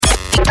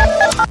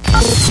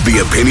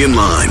The Opinion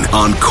Line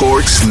on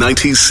Cork's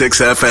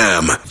 96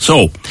 FM.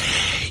 So,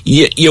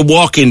 you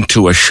walk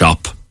into a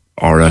shop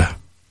or a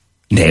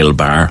nail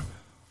bar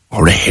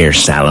or a hair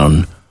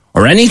salon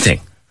or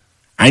anything,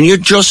 and you're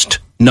just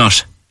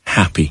not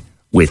happy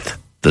with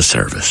the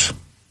service.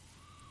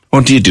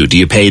 What do? Do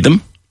you pay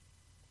them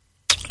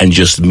and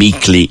just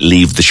meekly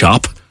leave the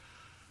shop?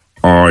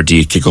 Or do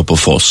you kick up a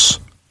fuss?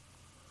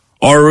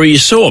 Or are you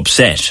so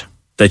upset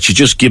that you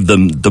just give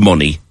them the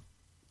money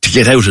to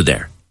get out of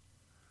there?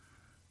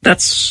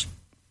 That's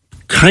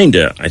kind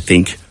of, I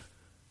think,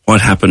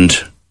 what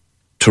happened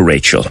to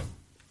Rachel.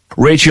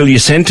 Rachel, you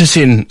sent us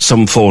in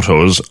some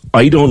photos.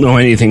 I don't know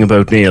anything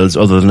about nails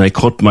other than I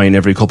cut mine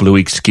every couple of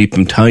weeks to keep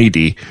them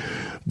tidy,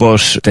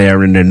 but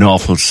they're in an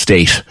awful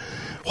state.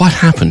 What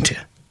happened to you?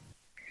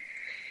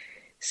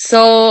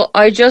 So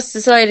I just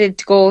decided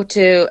to go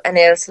to a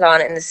nail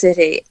salon in the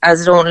city,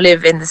 as I don't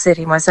live in the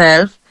city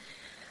myself.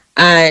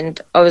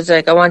 And I was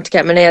like, I want to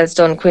get my nails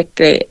done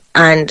quickly.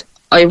 And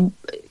I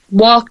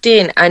walked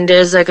in, and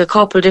there's like a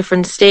couple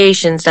different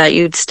stations that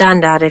you'd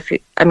stand at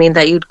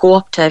that you'd go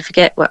up to, if you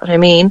get what I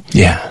mean.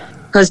 Yeah.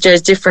 Because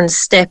there's different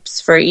steps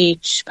for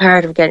each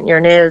part of getting your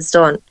nails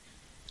done.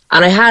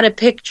 And I had a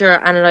picture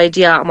and an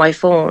idea on my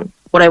phone,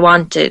 what I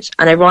wanted.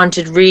 And I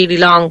wanted really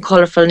long,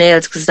 colourful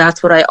nails because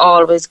that's what I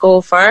always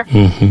go for.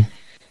 Mm-hmm.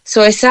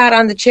 So I sat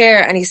on the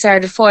chair and he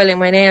started filing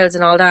my nails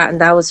and all that,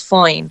 and that was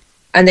fine.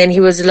 And then he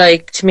was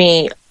like to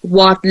me,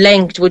 what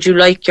length would you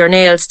like your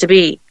nails to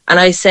be? And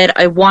I said,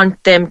 I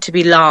want them to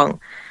be long.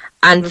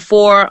 And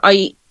before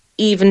I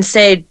even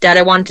said that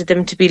I wanted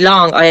them to be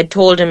long, I had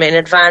told him in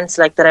advance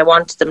that I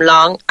wanted them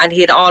long, and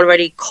he had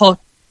already cut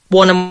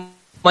one of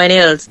my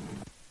nails.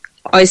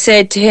 I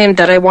said to him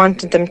that I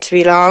wanted them to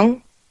be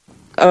long.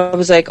 I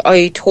was like,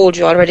 I told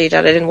you already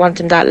that I didn't want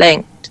them that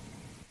length.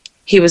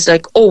 He was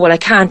like, oh, well, I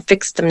can't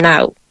fix them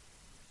now.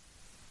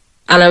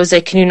 And I was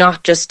like, can you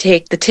not just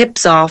take the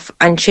tips off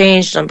and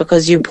change them,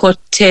 because you put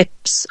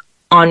tips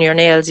on your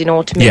nails,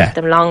 to make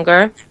them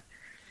longer.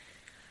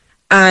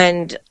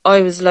 And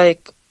I was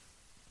like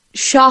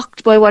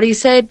shocked by what he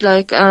said,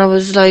 and I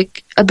was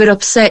like a bit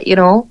upset,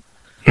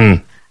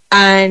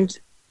 And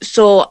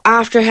so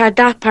after I had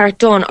that part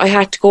done, I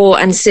had to go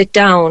and sit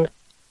down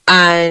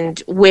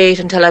and wait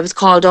until I was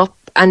called up.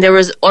 And there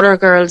was other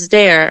girls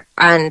there,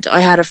 and I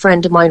had a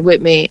friend of mine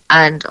with me,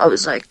 and I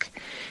was like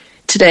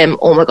to them,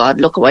 oh my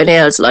God, look at my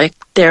nails,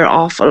 they're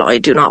awful. I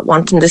do not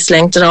want them this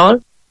length at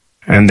all.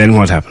 And then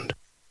what happened?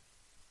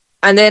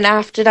 And then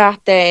after that,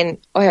 then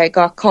I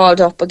got called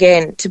up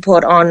again to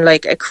put on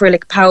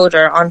acrylic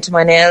powder onto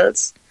my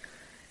nails.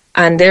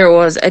 And there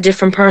was a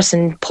different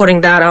person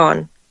putting that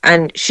on.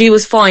 And she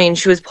was fine.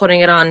 She was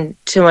putting it on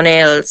to my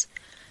nails.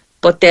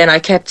 But then I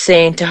kept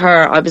saying to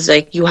her, I was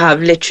like, you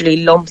have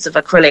literally lumps of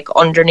acrylic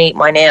underneath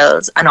my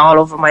nails and all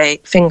over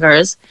my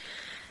fingers.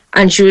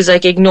 And she was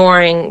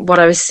ignoring what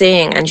I was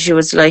saying. And she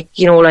was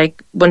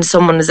when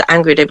someone is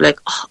angry, they'd be like,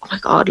 oh my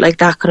God,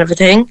 that kind of a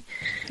thing.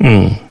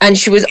 Mm. And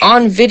she was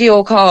on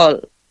video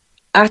call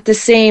at the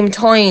same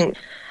time.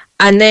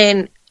 And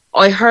then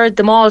I heard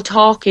them all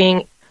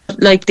talking,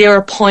 they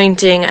were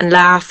pointing and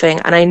laughing.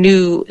 And I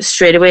knew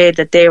straight away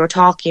that they were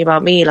talking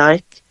about me,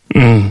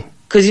 Mm.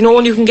 Because,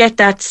 when you can get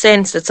that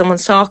sense that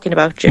someone's talking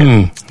about you.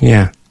 Mm.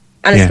 Yeah.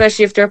 And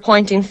especially if they're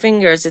pointing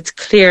fingers, it's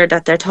clear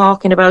that they're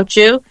talking about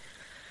you.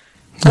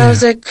 And I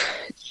was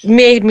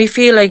made me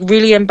feel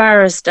really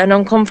embarrassed and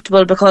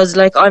uncomfortable, because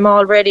I'm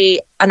already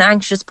an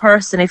anxious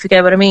person, if you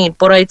get what I mean,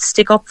 but I'd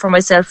stick up for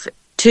myself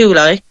too,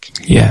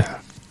 Yeah.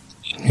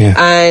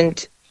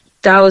 And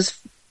that was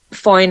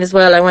fine as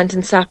well. I went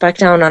and sat back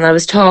down, and I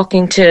was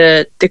talking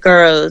to the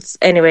girls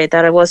anyway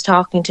that I was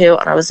talking to,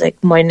 and I was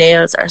like, my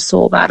nails are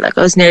so bad, I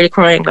was nearly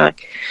crying,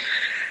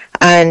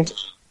 and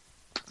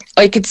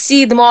I could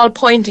see them all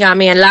pointing at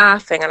me and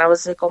laughing, and I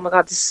was like, oh my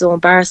God, this is so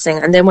embarrassing.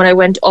 And then when I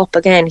went up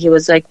again, he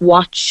was like,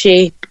 what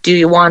shape do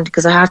you want?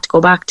 Because I had to go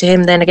back to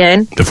him then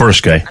again. The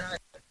first guy?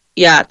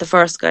 Yeah, the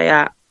first guy,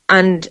 yeah.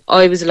 And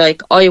I was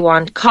like, I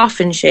want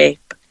coffin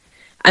shape.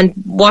 And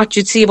what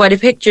you'd see by the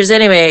pictures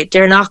anyway,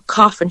 they're not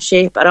coffin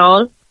shape at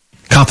all.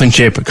 Coffin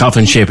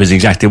shape is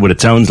exactly what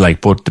it sounds like,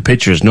 but the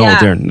pictures, no,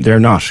 they're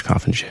not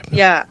coffin shape. No.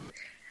 Yeah.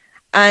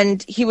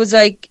 And he was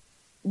like,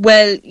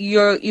 well,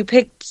 you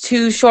picked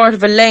too short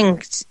of a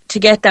length to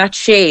get that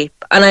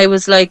shape. And I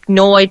was like,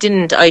 no, I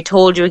didn't. I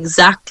told you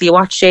exactly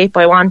what shape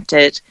I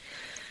wanted.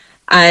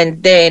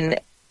 And then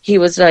he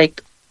was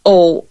like,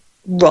 oh,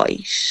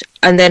 right.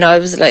 And then I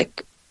was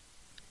like,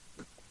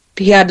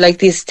 he had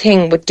this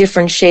thing with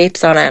different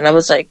shapes on it. And I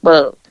was like,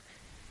 well,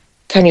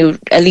 can you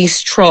at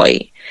least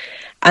try?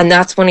 And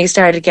that's when he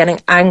started getting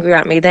angry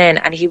at me then.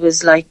 And he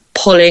was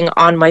pulling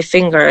on my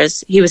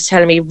fingers. He was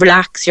telling me,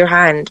 relax your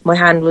hand. My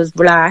hand was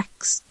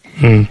relaxed.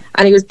 And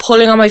he was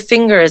pulling on my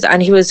fingers,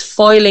 and he was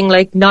foiling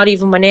not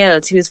even my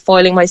nails. He was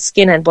foiling my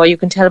skin. And boy, you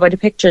can tell by the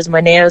pictures, my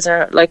nails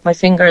are my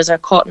fingers are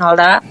cut and all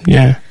that.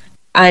 Yeah.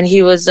 And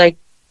he was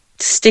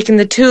sticking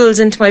the tools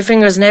into my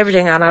fingers and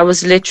everything. And I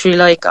was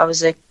literally I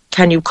was like,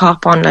 can you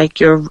cop on?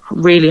 You're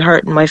really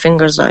hurting my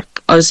fingers. I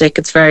was like,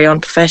 it's very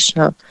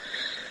unprofessional.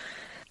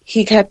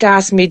 he kept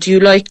asking me, do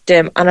you like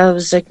them? And I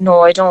was like,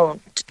 no, I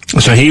don't.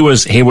 So he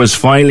was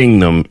filing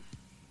them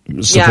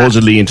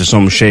supposedly into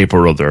some shape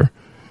or other.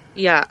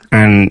 Yeah.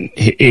 And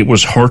it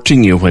was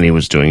hurting you when he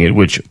was doing it,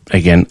 which,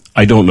 again,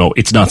 I don't know.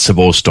 It's not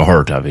supposed to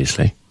hurt,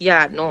 obviously.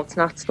 Yeah, no, it's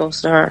not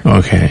supposed to hurt.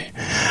 Okay.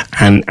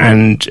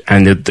 And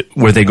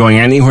were they going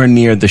anywhere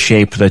near the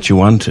shape that you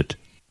wanted?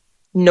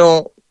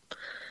 No,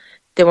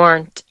 they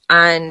weren't.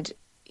 And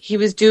he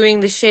was doing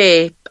the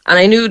shape, and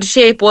I knew the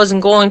shape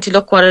wasn't going to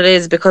look what it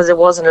is because it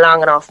wasn't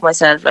long enough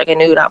myself. Like, I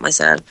knew that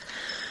myself.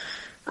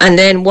 And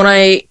then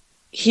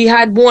he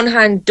had one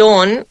hand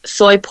done,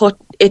 so I put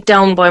it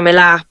down by my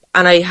lap,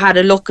 and I had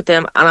a look at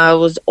them, and I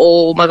was,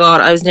 oh my God,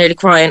 I was nearly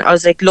crying. I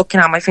was like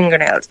looking at my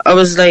fingernails. I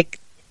was like,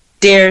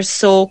 they're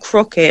so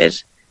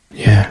crooked.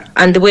 Yeah.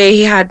 And the way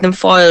he had them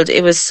filed,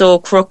 it was so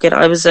crooked.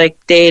 I was like,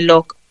 they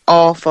look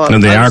awful.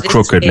 And they are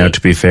crooked now,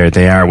 to be fair.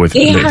 They are.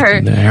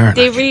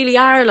 They really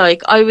are.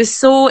 Like, I was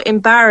so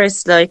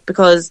embarrassed, like,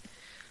 because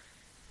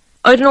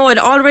I don't know, I'd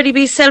already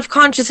be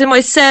self-conscious in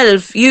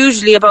myself,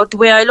 usually, about the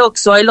way I look.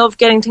 So I love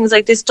getting things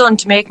like this done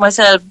to make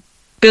myself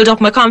build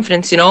up my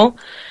confidence, you know?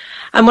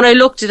 And when I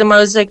looked at him, I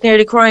was like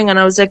nearly crying, and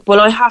I was like, well,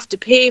 I have to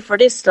pay for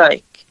this,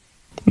 like.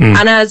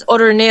 And as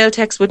other nail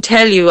techs would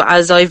tell you,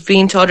 as I've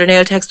been to other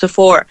nail techs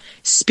before,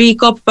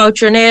 speak up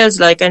about your nails,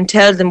 like, and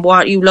tell them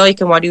what you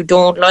like and what you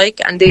don't like,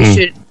 and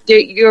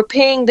you're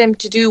paying them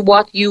to do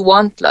what you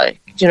want, like,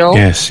 you know?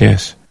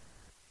 Yes.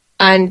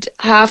 And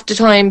half the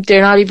time,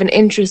 they're not even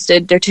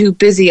interested. They're too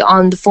busy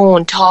on the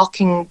phone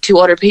talking to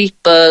other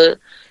people,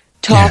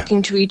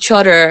 talking to each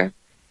other,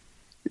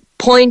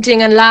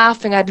 pointing and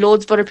laughing at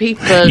loads of other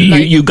people.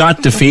 You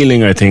got the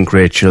feeling, I think,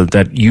 Rachel,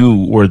 that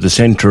you were the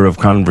centre of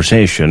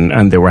conversation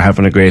and they were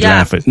having a great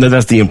laugh. No,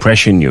 that's the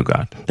impression you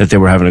got, that they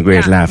were having a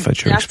great laugh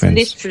at your expense.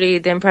 That's literally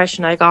the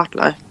impression I got,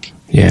 like.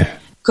 Yeah.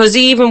 Because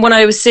even when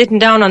I was sitting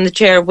down on the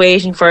chair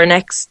waiting for the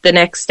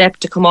next step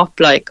to come up,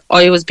 like,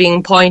 I was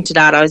being pointed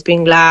at, I was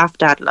being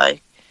laughed at,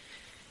 like.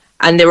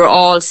 And they were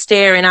all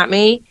staring at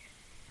me.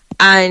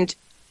 And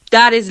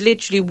that is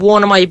literally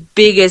one of my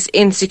biggest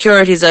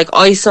insecurities. Like,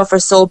 I suffer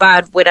so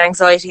bad with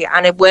anxiety,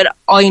 and when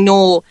I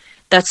know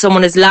that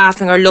someone is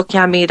laughing or looking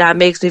at me, that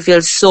makes me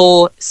feel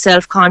so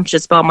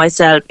self-conscious about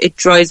myself. It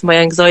drives my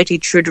anxiety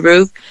through the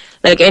roof.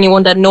 Like,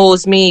 anyone that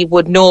knows me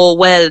would know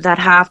well that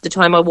half the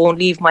time I won't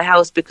leave my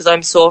house because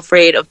I'm so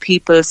afraid of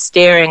people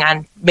staring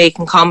and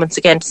making comments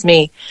against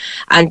me.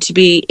 And to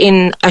be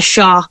in a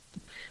shop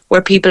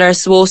where people are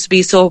supposed to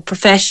be so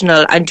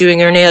professional and doing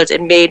your nails,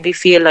 it made me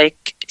feel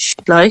like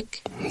shit,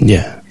 like.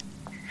 Yeah.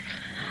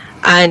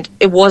 And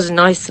it wasn't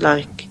nice,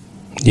 like.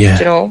 Yeah.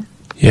 You know?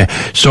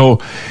 Yeah.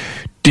 So,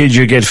 did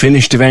you get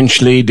finished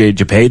eventually? Did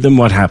you pay them?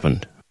 What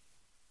happened?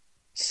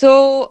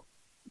 So,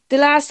 the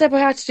last step I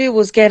had to do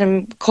was get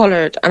them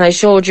coloured, and I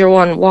showed your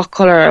one what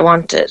colour I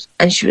wanted,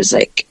 and she was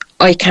like,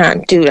 I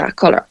can't do that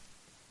colour.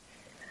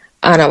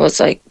 And I was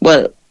like,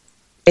 well,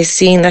 I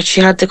seen that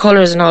she had the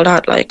colours and all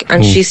that, like,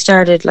 and she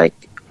started, like,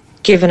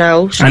 giving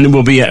out. And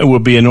it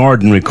would be an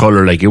ordinary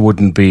colour, like, it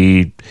wouldn't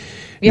be...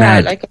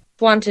 Yeah, mad. like, I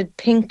wanted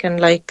pink and,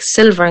 like,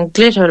 silver and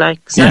glitter,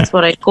 like, so that's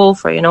what I'd go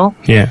for, you know?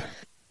 Yeah.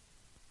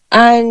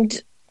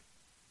 And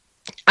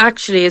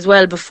actually, as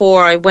well,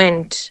 before I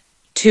went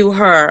to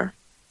her,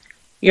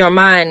 your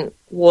man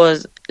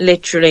was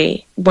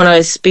literally, when I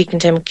was speaking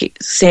to him,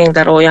 saying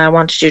that, oh yeah, I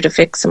wanted you to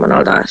fix him and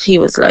all that, he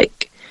was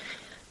like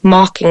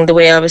mocking the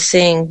way I was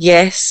saying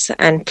yes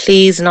and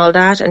please and all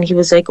that, and he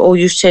was like, oh,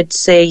 you should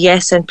say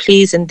yes and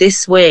please in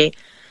this way.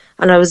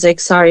 And I was like,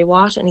 sorry,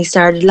 what? And he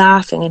started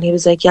laughing, and he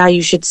was like, yeah,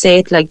 you should say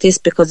it like this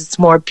because it's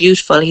more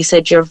beautiful. He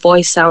said, your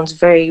voice sounds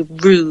very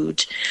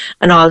rude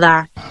and all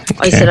that. Okay.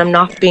 I said, I'm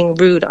not being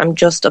rude, I'm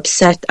just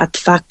upset at the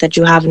fact that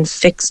you haven't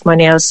fixed my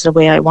nails the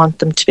way I want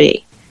them to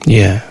be.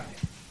 Yeah.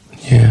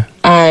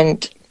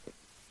 And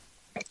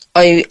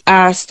I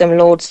asked them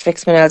loads to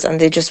fix my nails, and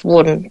they just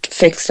wouldn't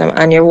fix them.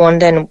 And your one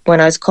then, when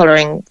I was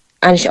colouring,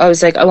 and I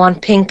was like, I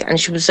want pink. And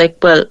she was like,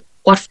 well,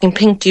 what fucking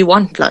pink do you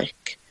want,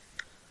 like?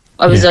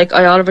 I was like,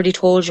 I already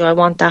told you I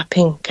want that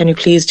pink. Can you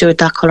please do it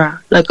that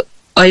colour? Like,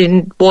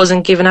 I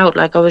wasn't giving out.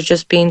 Like, I was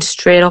just being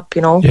straight up,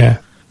 you know?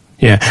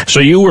 Yeah. So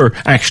you were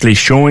actually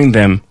showing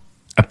them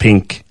a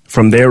pink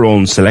from their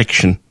own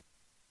selection.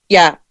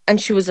 Yeah.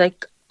 And she was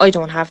like, I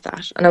don't have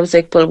that. And I was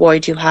like, well, why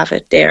do you have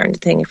it there in the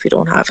thing if you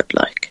don't have it,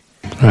 like?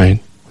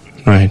 Right.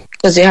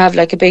 Because they have,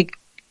 like, a big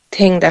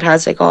thing that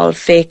has, like, all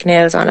fake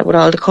nails on it with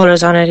all the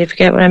colours on it, if you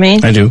get what I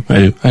mean. I do.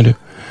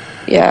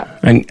 Yeah.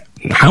 And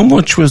how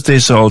much was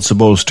this all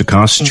supposed to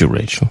cost you,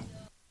 Rachel?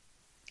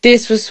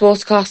 This was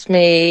supposed to cost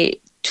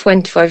me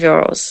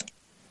 €25.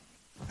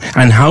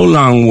 And how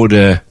long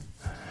would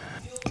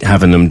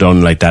having them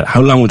done like that,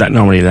 how long would that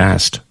normally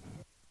last?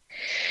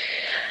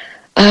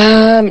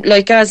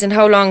 Like, as in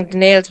how long the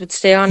nails would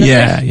stay on?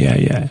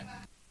 Yeah.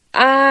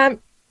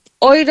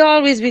 I'd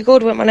always be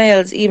good with my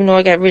nails, even though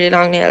I get really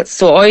long nails.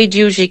 So I'd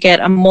usually get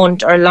a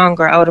month or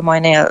longer out of my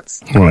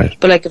nails. Right.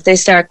 But, like, if they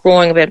start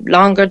growing a bit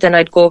longer, then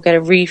I'd go get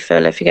a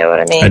refill, if you get what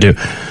I mean. I do.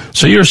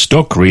 So you're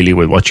stuck, really,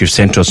 with what you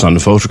sent us on the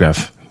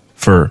photograph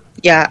for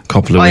a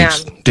couple of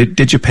weeks.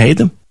 Did you pay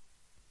them?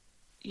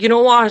 You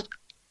know what?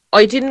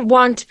 I didn't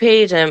want to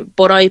pay them,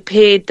 but I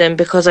paid them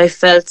because I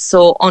felt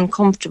so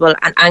uncomfortable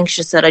and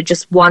anxious that I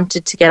just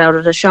wanted to get out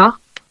of the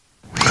shop.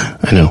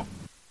 I know.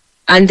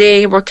 And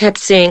they were kept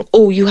saying,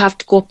 oh, you have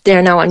to go up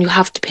there now and you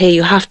have to pay,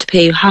 you have to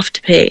pay, you have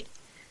to pay.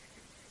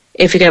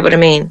 If you get what I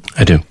mean.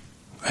 I do.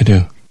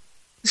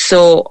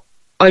 So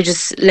I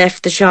just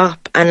left the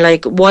shop, and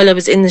like while I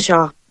was in the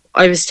shop,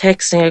 I was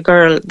texting a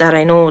girl that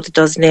I know that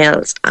does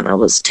nails, and I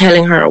was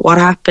telling her what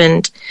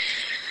happened.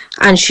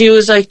 And she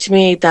was like to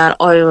me that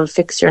I will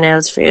fix your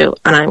nails for you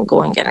and I'm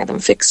going getting them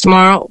fixed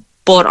tomorrow.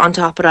 But on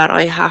top of that,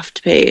 I have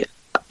to pay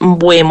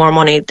way more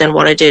money than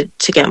what I did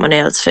to get my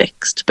nails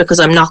fixed, because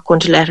I'm not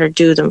going to let her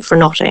do them for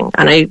nothing.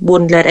 And I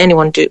wouldn't let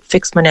anyone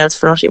fix my nails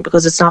for nothing,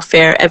 because it's not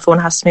fair. Everyone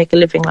has to make a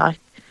living like.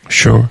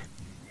 Sure.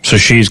 So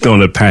she's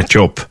going to patch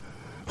up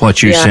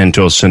what you sent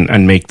us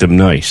and make them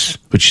nice,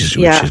 which is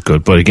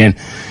good. But again,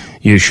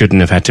 you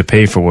shouldn't have had to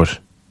pay for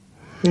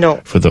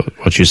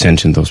what you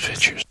sent in those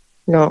pictures.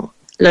 No.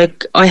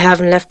 Like, I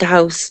haven't left the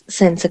house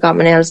since I got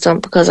my nails done,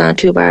 because I'm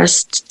too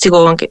embarrassed to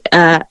go and get,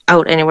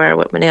 out anywhere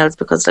with my nails,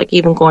 because, like,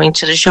 even going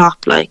to the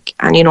shop, like,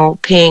 and, you know,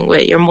 paying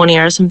with your money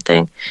or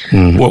something.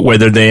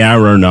 Whether they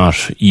are or not,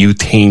 you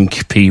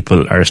think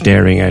people are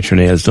staring at your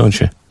nails, don't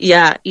you?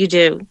 Yeah, you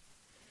do.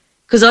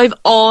 Because I've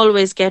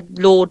always get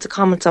loads of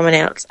comments on my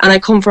nails, and I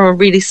come from a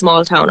really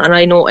small town, and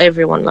I know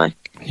everyone, like.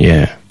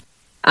 Yeah.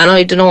 And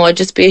I don't know, I'd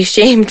just be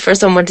ashamed for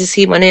someone to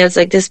see my nails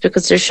like this,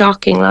 because they're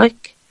shocking,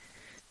 like.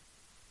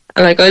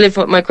 And like, I live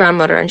with my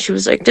grandmother, and she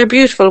was like, they're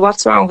beautiful,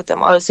 what's wrong with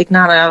them? I was like,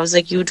 Nana, I was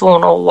like, you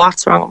don't know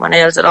what's wrong with my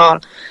nails at all.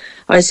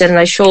 I said, and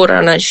I showed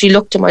her, and she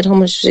looked at my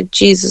thumb, and she was like,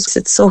 Jesus,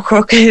 it's so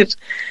crooked.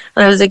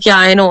 And I was like, yeah,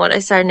 I know. And I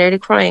started nearly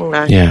crying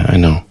now. Yeah, I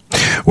know.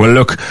 Well,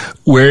 look,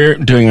 we're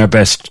doing our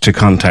best to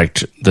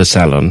contact the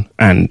salon,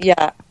 and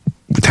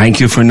thank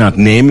you for not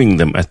naming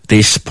them at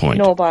this point.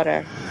 No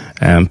bother.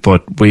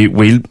 But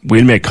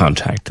we'll make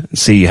contact and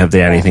see have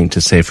they anything to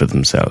say for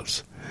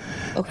themselves.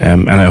 Okay.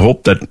 And I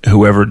hope that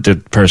whoever the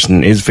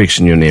person is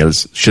fixing your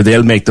nails,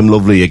 they'll make them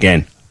lovely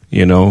again,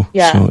 you know?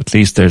 Yeah. So at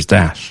least there's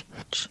that.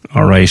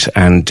 All right.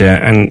 And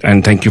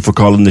thank you for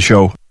calling the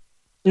show.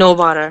 No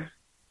bother.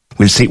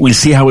 We'll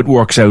see how it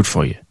works out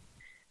for you.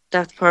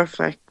 That's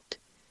perfect.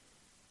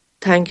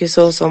 Thank you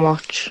so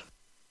much.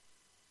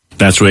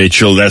 That's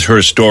Rachel. That's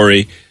her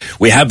story.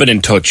 We have been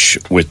in touch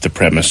with the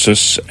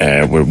premises.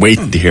 We're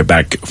waiting to hear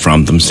back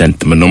from them.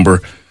 Sent them a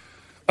number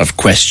of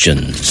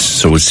questions.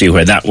 So we'll see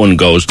where that one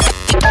goes.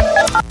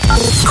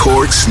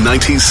 Corks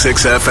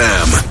 96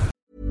 FM.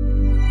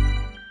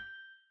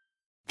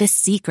 The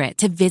secret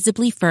to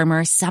visibly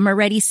firmer,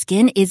 summer-ready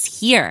skin is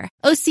here.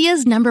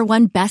 Osea's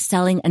 #1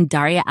 best-selling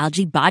Undaria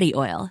Algae Body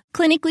Oil.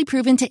 Clinically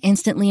proven to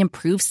instantly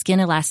improve skin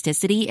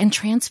elasticity and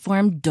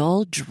transform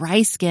dull,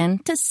 dry skin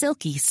to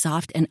silky,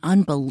 soft, and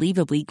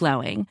unbelievably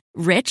glowing.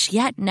 Rich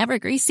yet never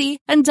greasy,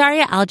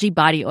 Undaria Algae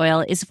Body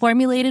Oil is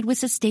formulated with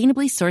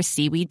sustainably sourced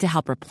seaweed to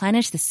help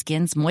replenish the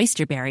skin's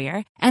moisture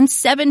barrier, and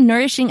 7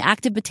 nourishing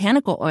active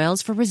botanical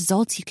oils for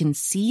results you can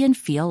see and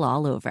feel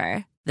all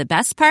over. The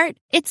best part?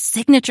 Its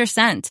signature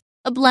scent.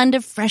 A blend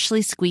of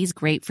freshly squeezed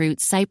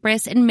grapefruit,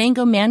 cypress, and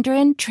mango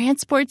mandarin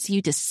transports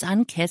you to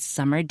sun-kissed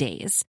summer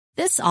days.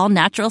 This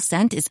all-natural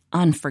scent is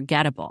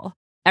unforgettable.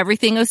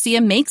 Everything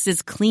Osea makes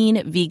is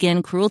clean,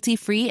 vegan,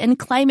 cruelty-free, and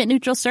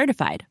climate-neutral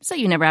certified, so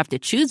you never have to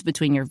choose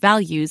between your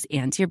values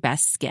and your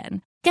best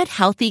skin. Get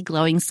healthy,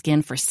 glowing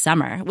skin for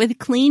summer with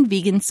clean,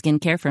 vegan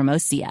skincare from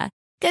Osea.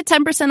 Get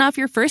 10% off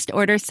your first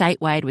order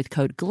site-wide with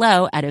code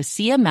GLOW at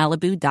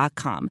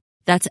OseaMalibu.com.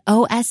 That's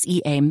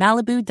OSEA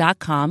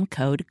Malibu.com,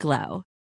 code GLOW.